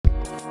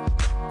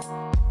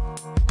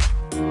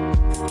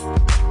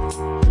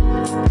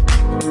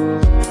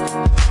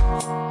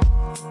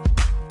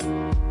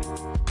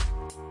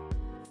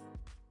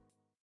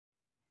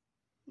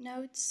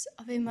Notes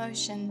of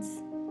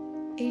Emotions,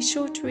 a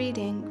short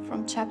reading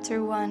from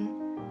Chapter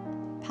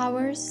 1,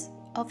 Powers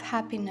of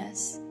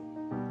Happiness.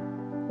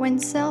 When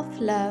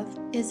self-love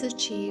is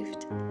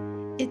achieved,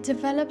 it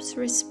develops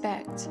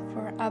respect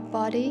for our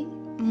body,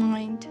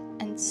 mind,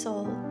 and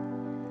soul.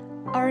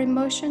 Our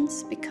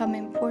emotions become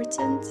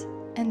important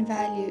and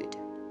valued.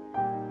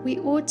 We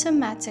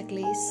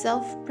automatically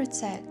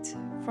self-protect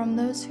from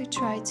those who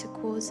try to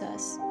cause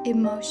us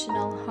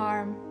emotional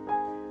harm.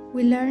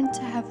 We learn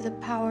to have the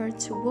power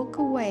to walk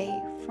away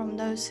from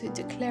those who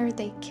declare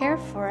they care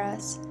for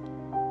us,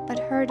 but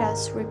hurt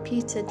us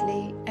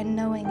repeatedly and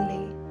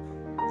knowingly.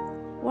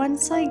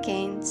 Once I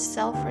gained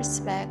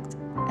self-respect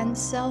and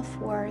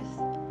self-worth,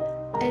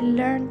 I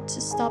learned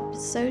to stop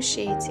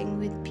associating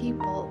with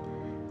people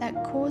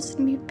that caused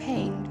me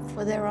pain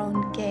for their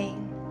own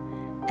gain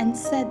and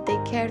said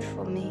they cared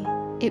for me.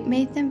 It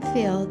made them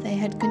feel they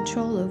had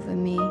control over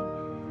me.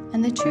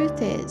 And the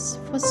truth is,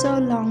 for so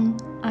long,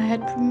 I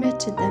had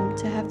permitted them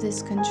to have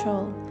this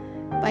control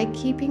by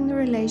keeping the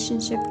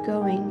relationship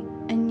going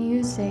and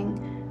using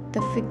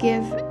the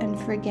forgive and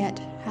forget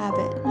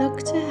habit. Look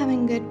to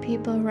having good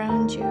people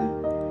around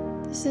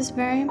you. This is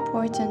very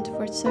important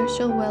for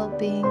social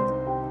well-being.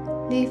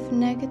 Leave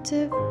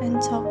negative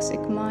and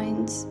toxic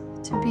minds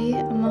to be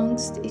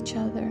amongst each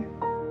other.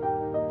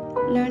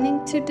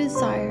 Learning to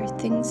desire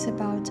things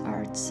about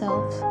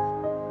ourselves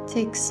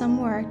takes some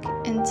work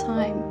and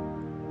time.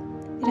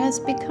 It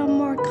has become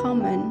more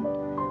common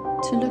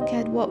to look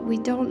at what we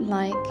don't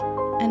like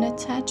and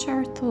attach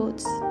our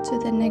thoughts to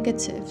the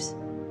negatives,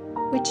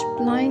 which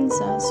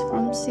blinds us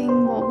from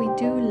seeing what we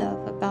do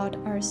love about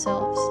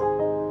ourselves.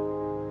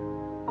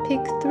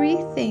 Pick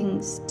 3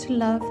 things to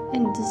love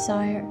and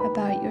desire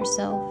about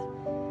yourself.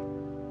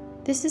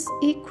 This is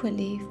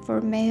equally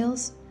for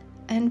males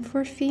and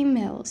for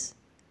females.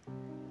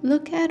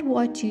 Look at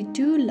what you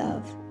do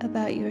love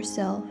about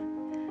yourself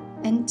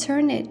and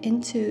turn it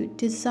into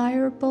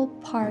desirable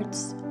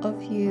parts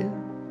of you.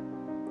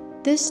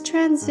 This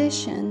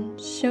transition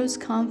shows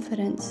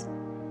confidence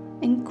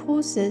and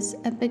causes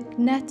a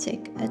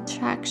magnetic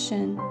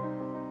attraction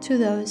to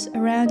those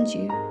around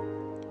you.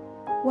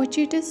 What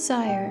you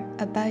desire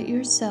about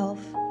yourself,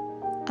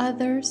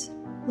 others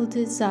will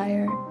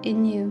desire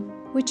in you,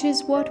 which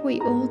is what we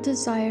all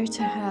desire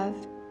to have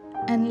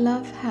and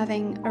love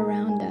having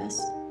around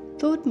us.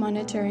 Thought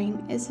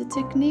monitoring is a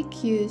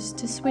technique used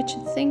to switch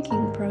a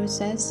thinking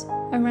process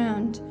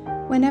around.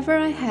 Whenever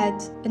I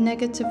had a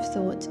negative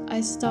thought,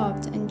 I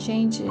stopped and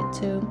changed it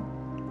to,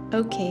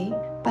 okay,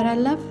 but I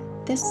love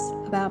this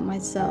about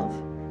myself.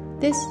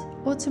 This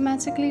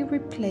automatically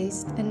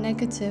replaced a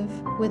negative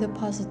with a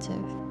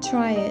positive.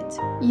 Try it.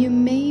 You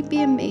may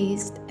be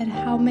amazed at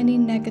how many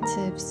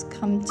negatives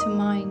come to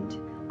mind.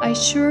 I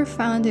sure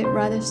found it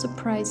rather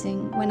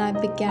surprising when I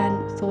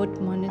began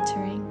thought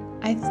monitoring.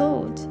 I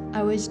thought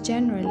I was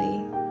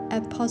generally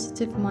a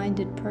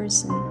positive-minded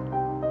person.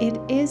 It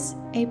is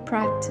a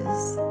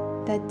practice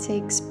that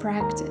takes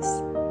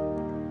practice.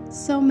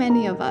 So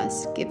many of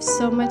us give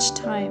so much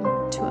time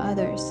to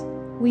others.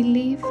 We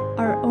leave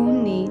our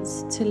own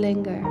needs to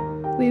linger.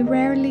 We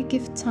rarely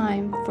give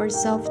time for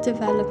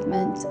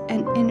self-development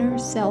and inner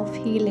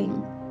self-healing,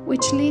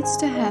 which leads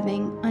to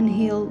having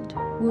unhealed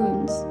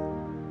wounds.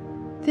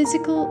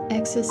 Physical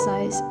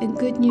exercise and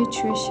good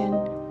nutrition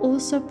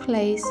also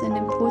plays an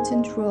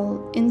important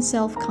role in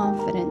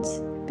self-confidence,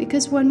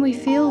 because when we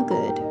feel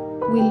good,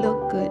 we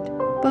look good.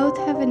 Both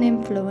have an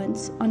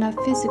influence on our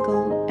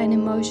physical and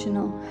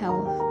emotional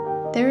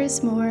health. There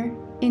is more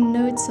in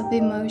Notes of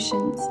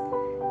Emotions,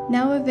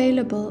 now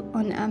available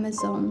on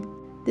Amazon.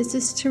 This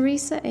is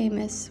Terisa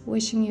Amis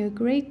wishing you a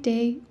great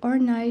day or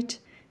night,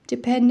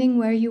 depending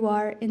where you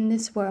are in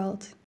this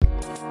world.